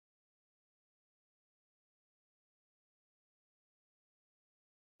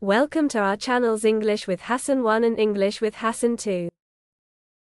Welcome to our channels English with Hassane 1 and English with Hassane 2.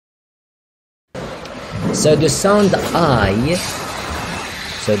 So the sound I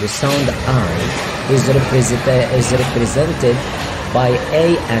is represented by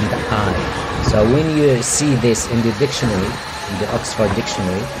A and I. So when you see this in the dictionary, in the Oxford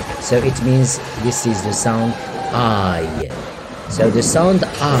Dictionary, so it means this is the sound I. So the sound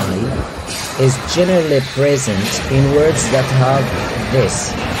I is generally present in words that have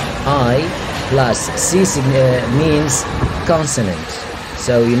this. I plus C means consonant.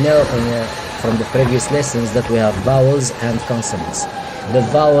 So you know from the previous lessons that we have vowels and consonants. The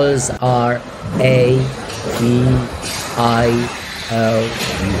vowels are A, E, I, O,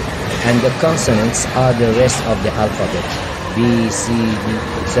 U. And the consonants are the rest of the alphabet. B, C, D.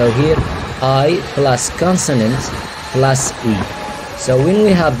 So here I plus consonant plus E. So when we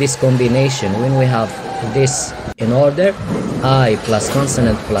have this combination, when we have this in order, I plus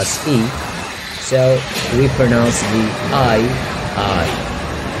consonant plus E, so we pronounce the I.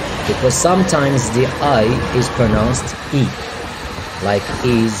 Because sometimes the I is pronounced E, like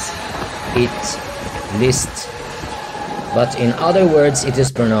is, it, list. But in other words, it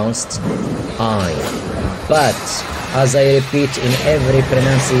is pronounced I. But as I repeat in every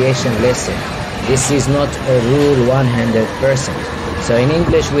pronunciation lesson, this is not a rule 100%. So in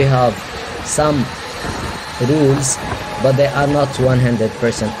English we have some rules, but they are not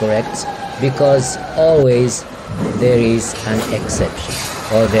 100% correct, because always there is an exception,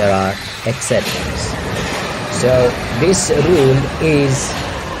 or there are exceptions. So this rule is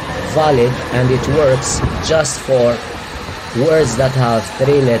valid and it works just for words that have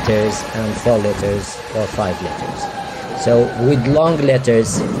 3 letters and 4 letters or 5 letters. So with long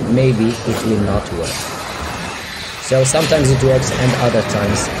letters, maybe it will not work. So sometimes it works and other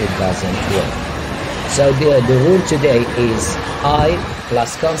times it doesn't work. So the rule today is I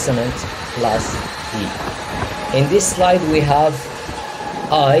plus consonant plus E. In this slide we have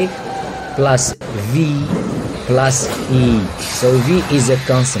I plus V plus E. So V is a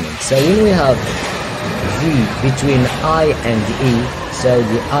consonant. So when we have V between I and E, so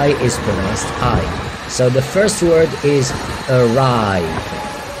the I is pronounced I. So the first word is arrive.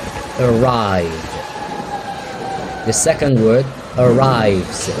 Arrive. The second word,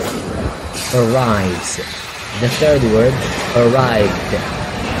 arrives. Arrives. The third word, arrived.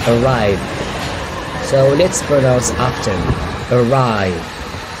 Arrived. So let's pronounce after me. Arrive.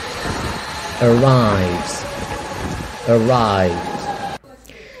 Arrives. Arrived.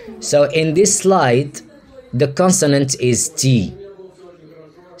 So in this slide, the consonant is T.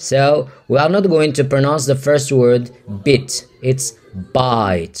 So we are not going to pronounce the first word bit. It's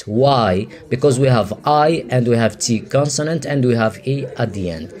bite. Why? Because we have I and we have T consonant and we have E at the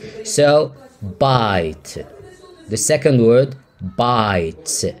end. So bite. The second word,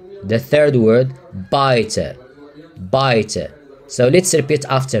 bite. The third word, bite. Bite. So let's repeat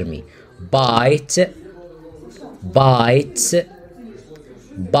after me. Bite. Bite.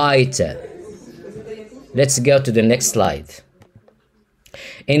 Bite. Let's go to the next slide.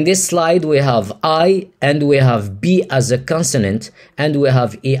 In this slide we have I and we have B as a consonant and we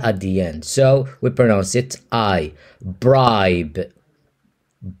have E at the end. So we pronounce it I. Bribe.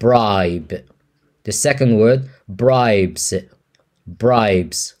 Bribe. The second word, bribes.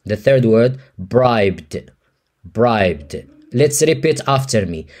 Bribes. The third word, bribed. Bribed. Let's repeat after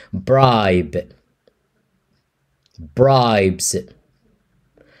me. Bribe. Bribes.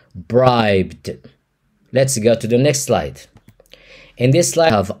 Bribed. Let's go to the next slide. In this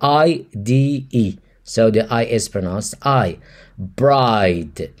slide, I have I-D-E. So the I is pronounced I.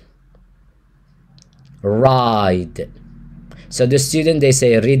 Bride. Ride. So the student, they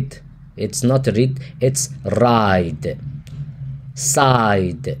say read. It's not read, it's ride.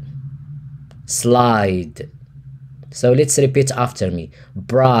 Side. Slide. So let's repeat after me.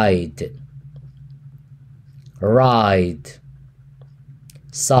 Bride. Ride.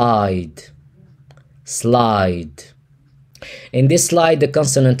 Side. Slide. In this slide, the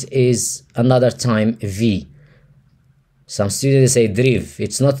consonant is another time V. Some students say driv.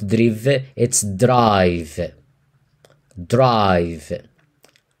 It's not driv, it's drive. Drive.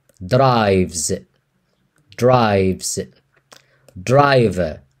 Drives. Drives.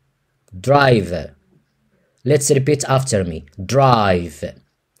 Driver. Driver. Let's repeat after me. Drive.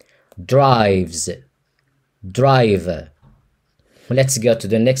 Drives. Driver. Let's go to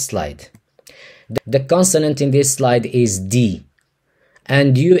the next slide. The consonant in this slide is D,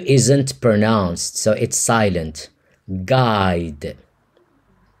 and U isn't pronounced, so it's silent. Guide.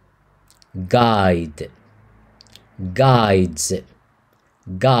 Guide. Guides.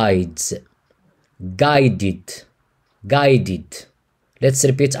 Guides. Guided. Guided. Let's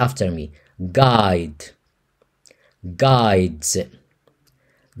repeat after me. Guide, guides,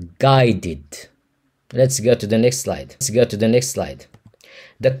 guided. Let's go to the next slide.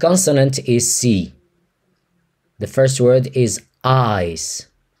 The consonant is C. The first word is eyes,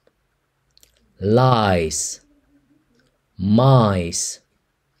 lies, mice,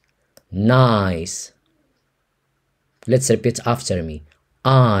 nice. Let's repeat after me.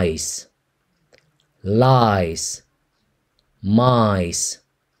 Eyes, lies, mice,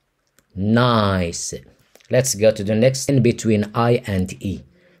 nice. Let's go to the next in between I and E.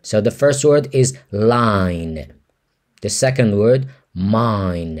 So the first word is line. The second word,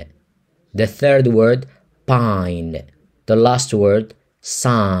 mine. The third word, pine. The last word,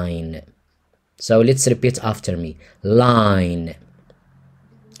 sign. So let's repeat after me. Line,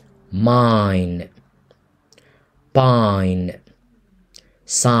 mine, pine,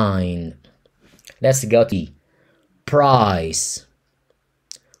 sign. Let's go to E. Price,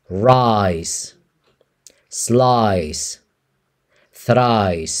 rise, slice,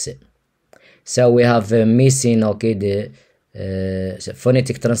 thrice. So we have missing, okay, the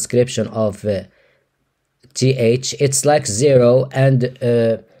phonetic transcription of th. It's like 0 and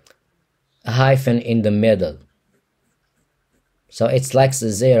a hyphen in the middle. So it's like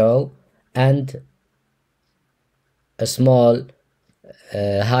 0 and a small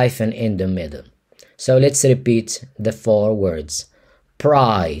hyphen in the middle. So let's repeat the 4 words.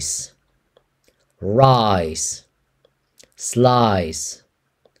 Price, rise, slice,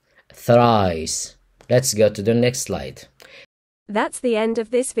 thrice. Let's go to the next slide. That's the end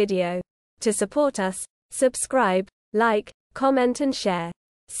of this video. To support us, subscribe, like, comment and share.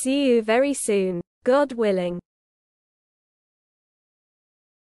 See you very soon, God willing.